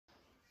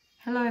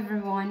Hello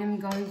everyone, I'm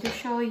going to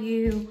show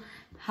you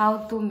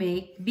how to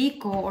make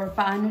biko or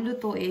paano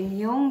lutuin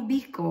yung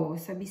biko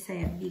sa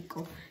Bisaya,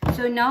 biko.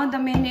 So now the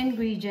main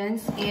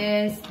ingredients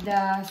is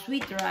the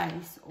sweet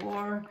rice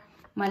or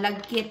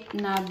malagkit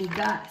na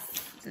bigas.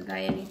 So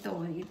gaya nito,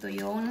 ito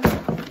yung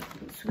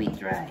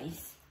sweet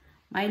rice.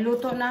 May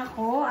luto na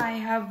ako.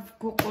 I have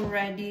cooked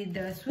already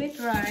the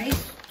sweet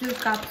rice, 2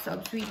 cups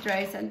of sweet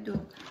rice and 2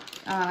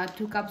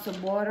 cups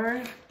of water.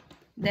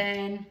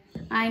 Then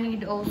I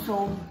need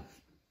also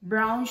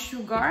brown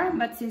sugar,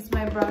 but since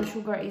my brown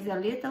sugar is a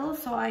little,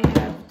 so I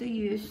have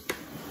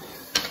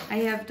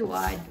to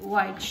add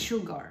white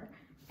sugar.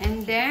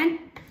 And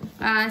then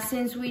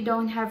since we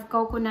don't have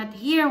coconut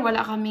here,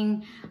 wala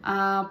kaming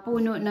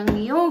puno ng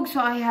niyog,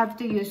 so I have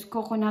to use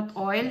coconut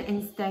oil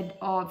instead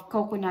of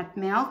coconut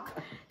milk.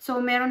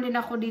 So meron din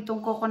ako ditong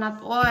coconut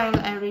oil.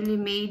 I really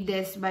made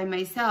this by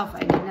myself.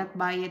 I did not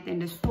buy it in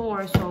the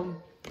store. So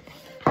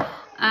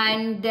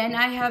and then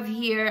I have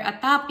here a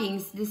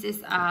toppings. This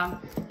is a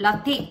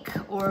latik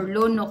or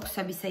lunok sa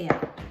Bisaya.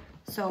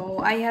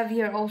 So I have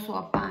here also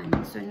a pan.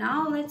 So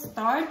now let's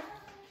start.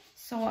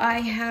 So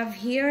I have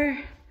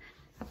here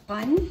a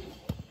pan.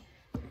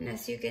 And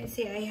as you can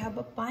see, I have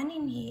a pan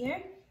in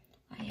here.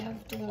 I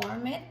have to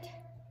warm it.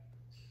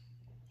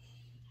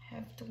 I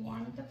have to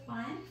warm the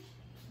pan.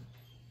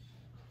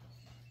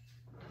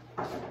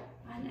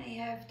 And I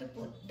have to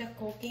put the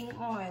cooking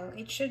oil.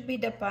 It should be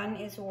the pan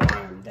is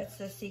warm.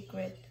 That's the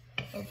secret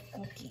of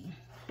cooking.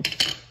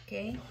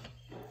 Okay.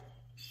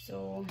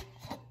 So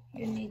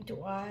you need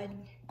to add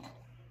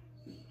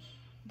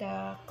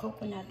the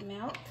coconut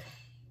milk.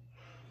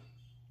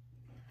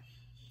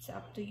 It's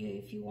up to you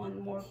if you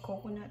want more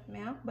coconut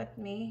milk, but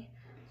me,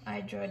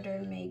 I'd rather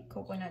make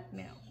coconut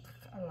milk,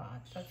 a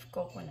lot of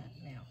coconut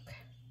milk.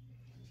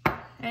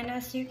 And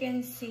as you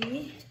can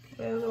see,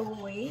 we will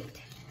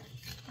wait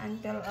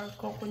until our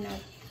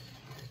coconut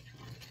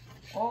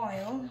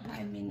oil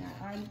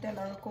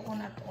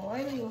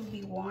will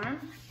be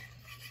warm,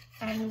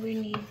 and we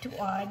need to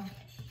add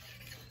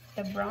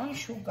the brown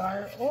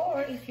sugar,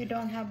 or if you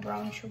don't have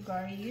brown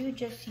sugar, you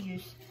just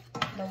use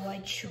the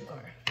white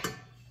sugar.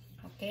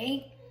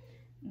 Okay,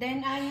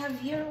 then I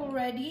have here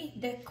already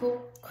the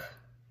cooked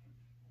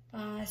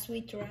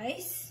sweet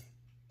rice,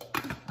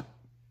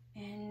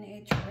 and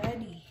it's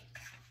ready.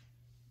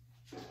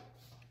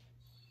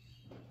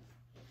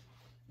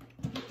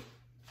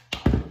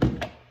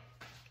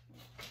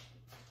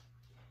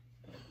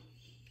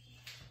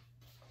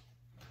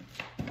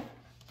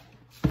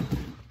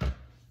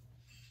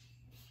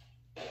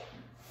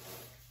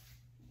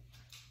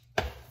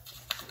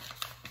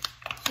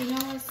 So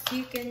now as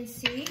you can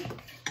see,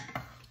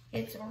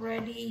 it's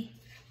already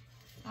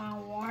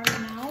warm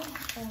now.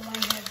 All I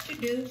have to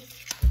do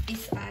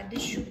is add the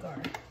sugar.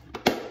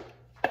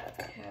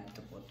 I have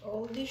to put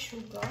all the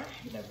sugar,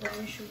 the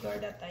brown sugar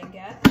that I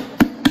got.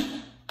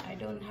 I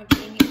don't have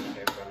any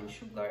other brown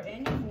sugar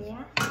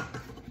anymore,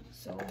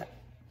 so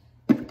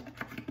I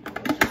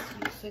will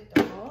just use it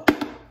all.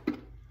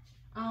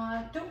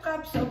 2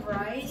 cups of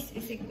rice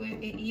is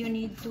you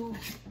need to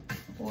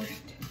put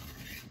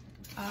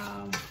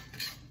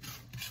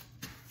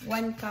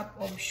 1 cup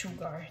of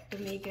sugar to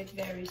make it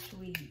very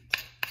sweet.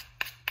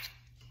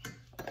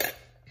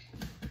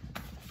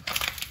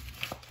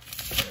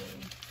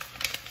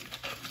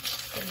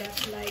 So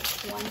that's like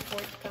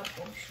 1/4 cup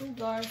of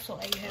sugar, so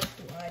I have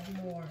to add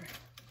more.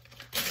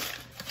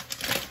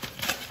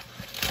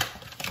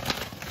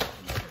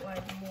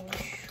 Add more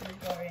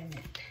sugar in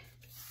it.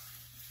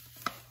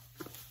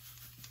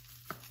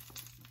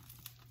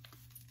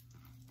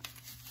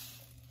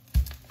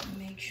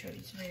 Make sure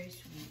it's very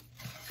sweet.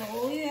 So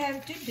all you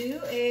have to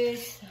do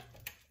is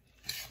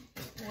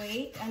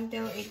wait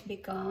until it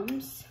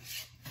becomes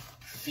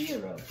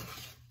syrup.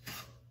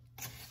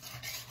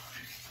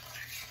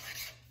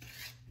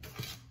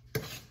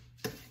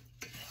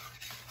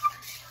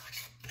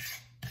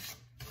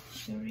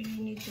 You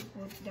really need to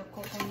put the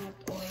coconut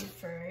oil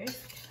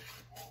first.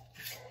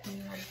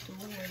 You have to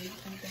wait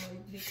until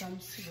it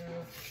becomes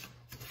syrup.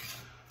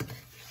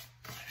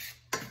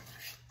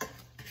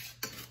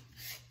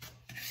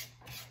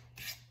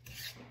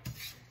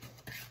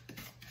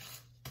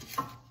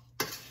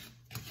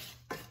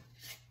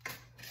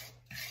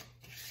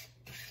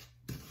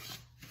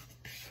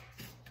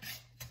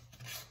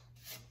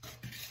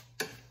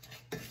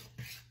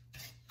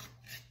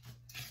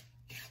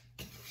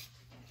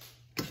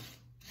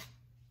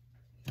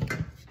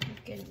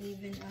 You can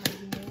even add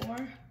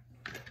more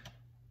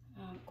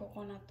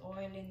coconut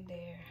oil in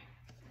there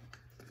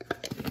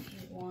if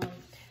you want.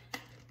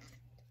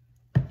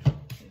 The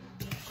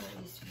biko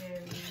is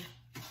very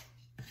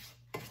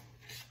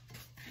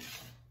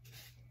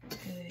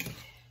good.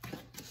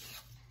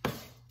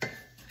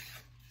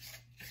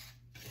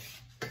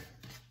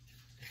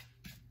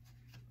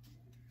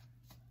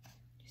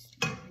 Just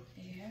leave it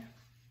there,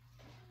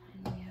 and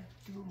we have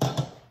to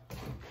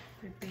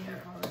prepare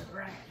our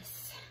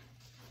rice.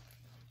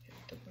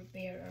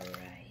 Prepare our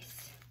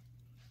rice.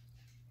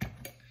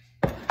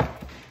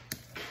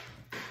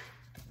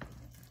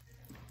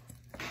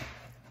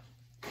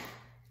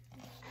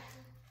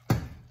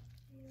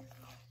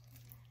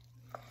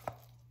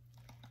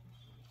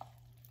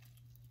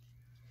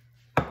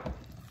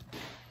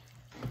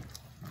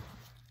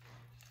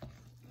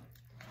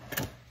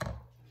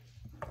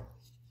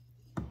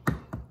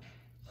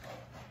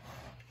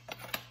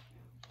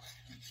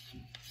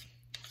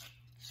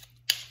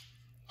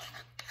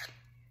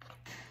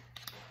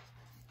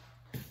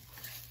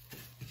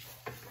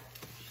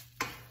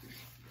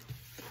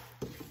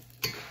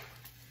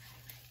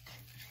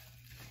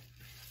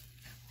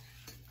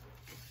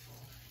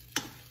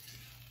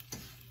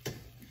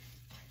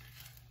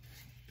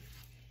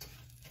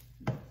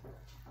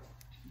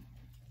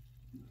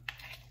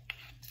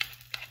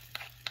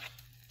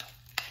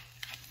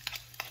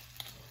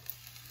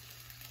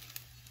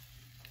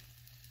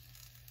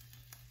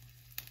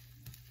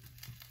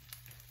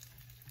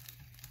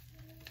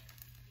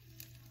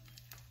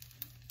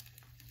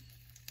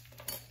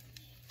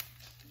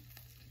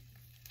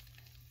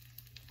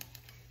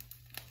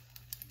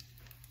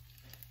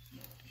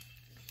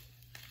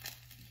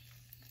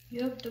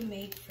 You have to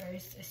make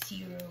first a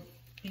syrup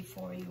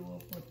before you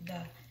will put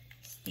the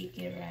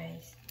sticky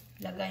rice.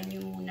 Lagay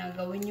nyo muna,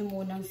 gawin nyo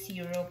munang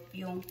syrup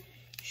yung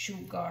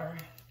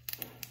sugar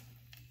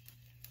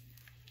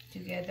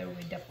together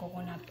with the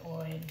coconut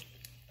oil.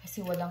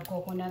 Kasi walang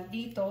coconut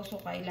dito, so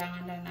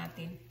kailangan lang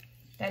natin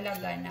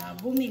talaga na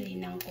bumili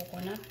ng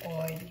coconut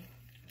oil.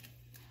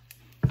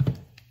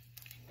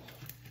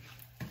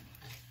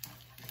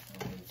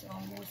 So it's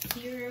almost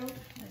syrup,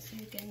 as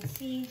you can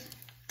see.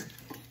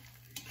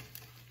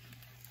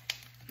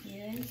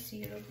 Yan,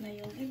 syrup na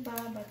yung iba,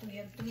 but we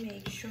have to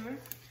make sure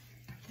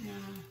na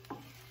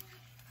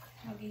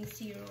maging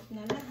syrup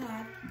na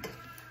lahat.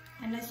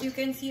 And as you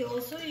can see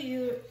also,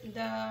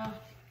 the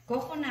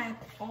coconut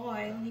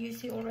oil, you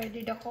see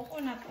already the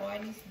coconut oil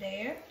is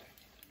there.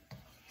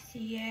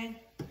 See it?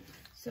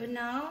 So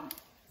now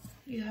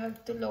you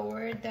have to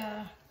lower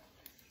the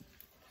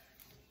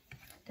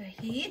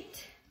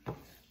heat,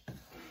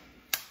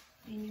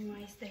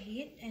 minimize the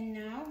heat, and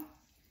now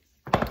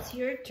it's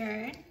your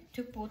turn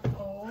to put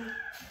all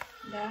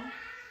the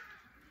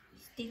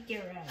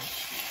sticky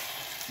rice.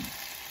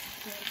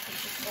 So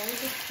put all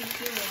the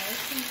sticky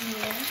rice in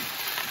here.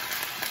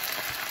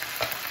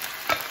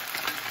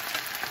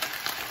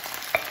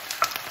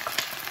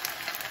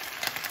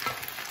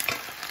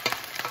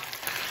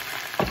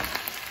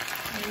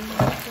 And you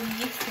have to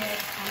mix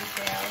it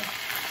until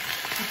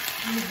it's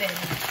even.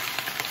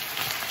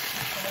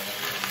 Until it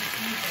will be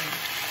even.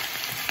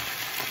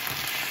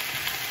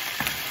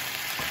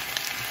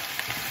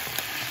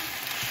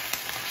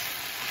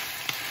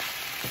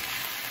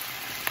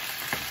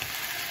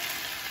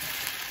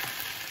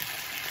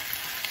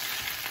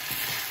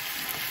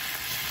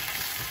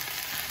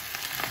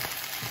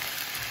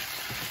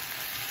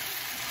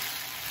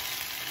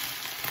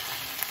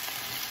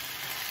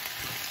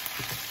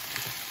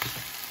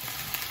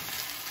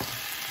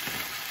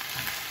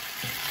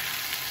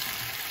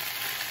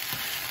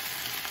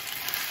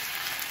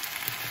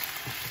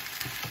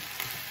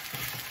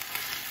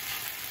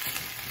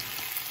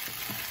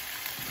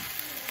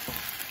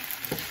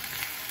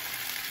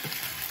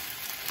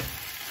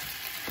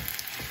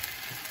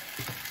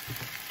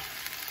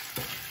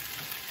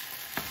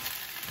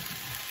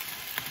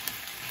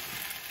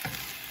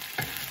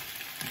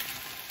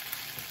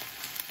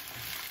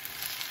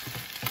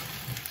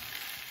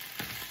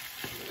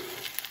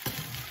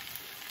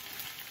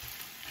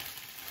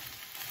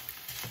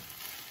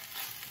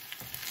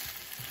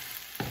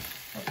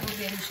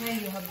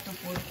 You have to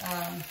put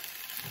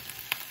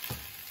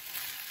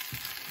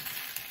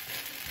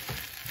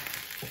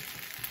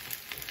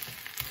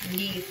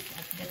leaf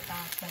at the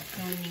top, but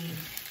no need.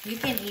 You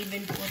can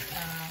even put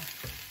a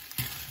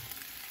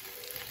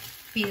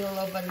peel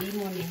of a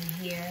lemon in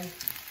here.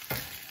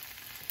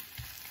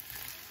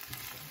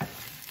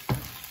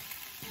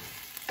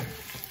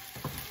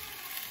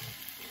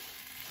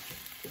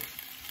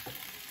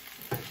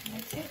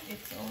 That's it.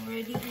 It's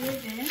already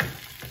even.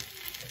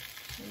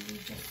 So you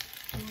just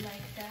do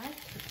like that.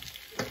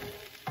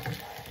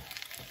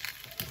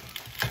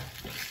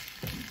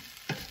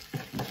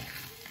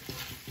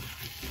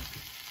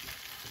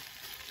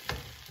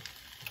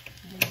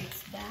 And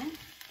it's done.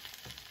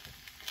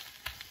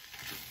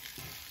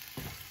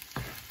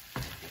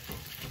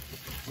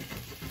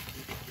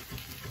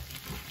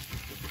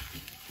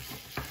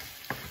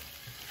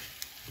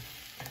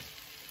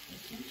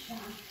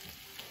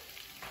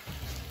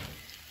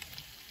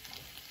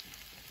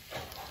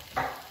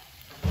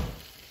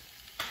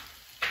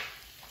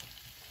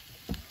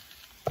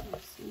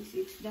 Since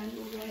it's done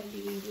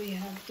already, we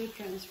have to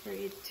transfer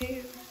it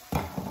to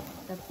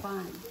the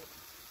pan.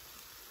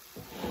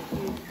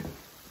 Here.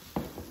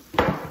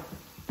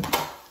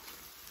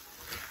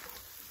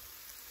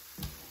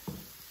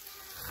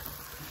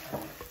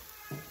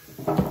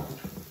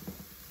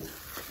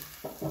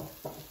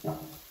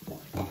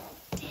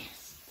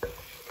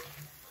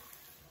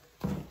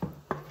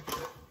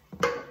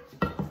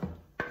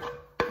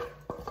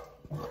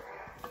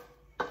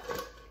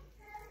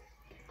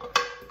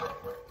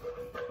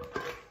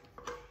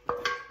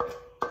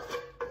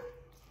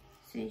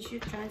 Since you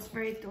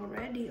transfer it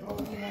already, all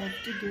you have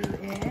to do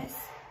is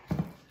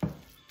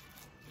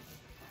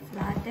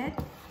flat it.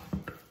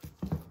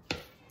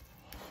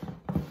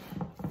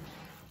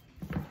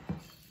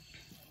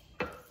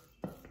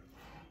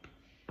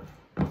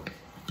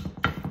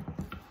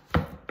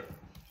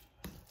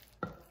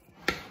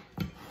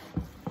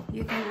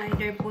 You can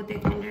either put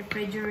it in the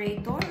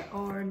refrigerator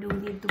or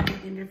don't need to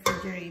put in the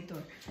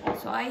refrigerator.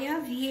 So I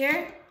have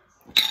here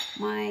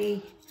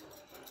my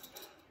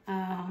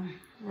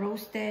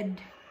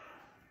roasted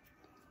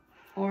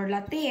or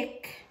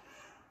latik.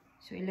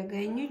 So,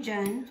 ilagay nyo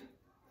dyan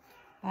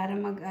para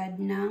mag-add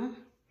ng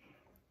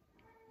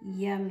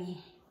yummy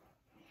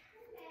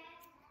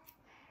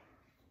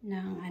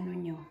ng ano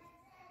nyo,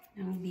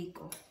 ng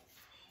biko.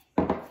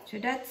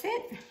 So, that's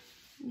it.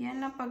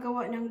 Yan lang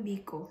paggawa ng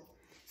biko.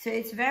 So,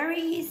 it's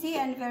very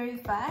easy and very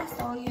fast.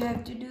 All you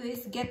have to do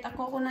is get a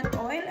coconut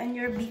oil and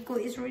your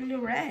biko is really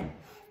red.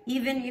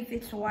 Even if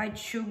it's white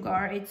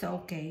sugar, it's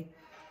okay.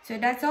 So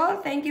that's all.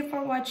 Thank you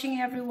for watching,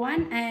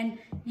 everyone. And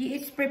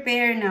it's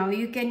prepared now.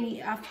 You can,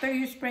 after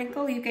you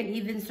sprinkle, you can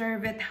even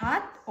serve it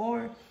hot,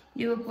 or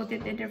you will put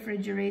it in the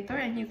refrigerator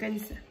and you can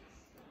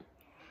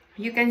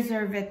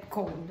serve it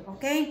cold.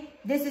 Okay,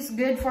 this is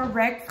good for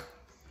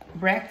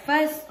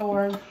breakfast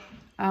or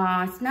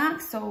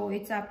snacks, so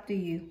it's up to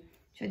you.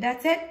 So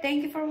that's it.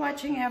 Thank you for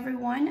watching,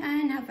 everyone,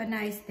 and have a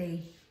nice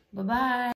day. Bye bye.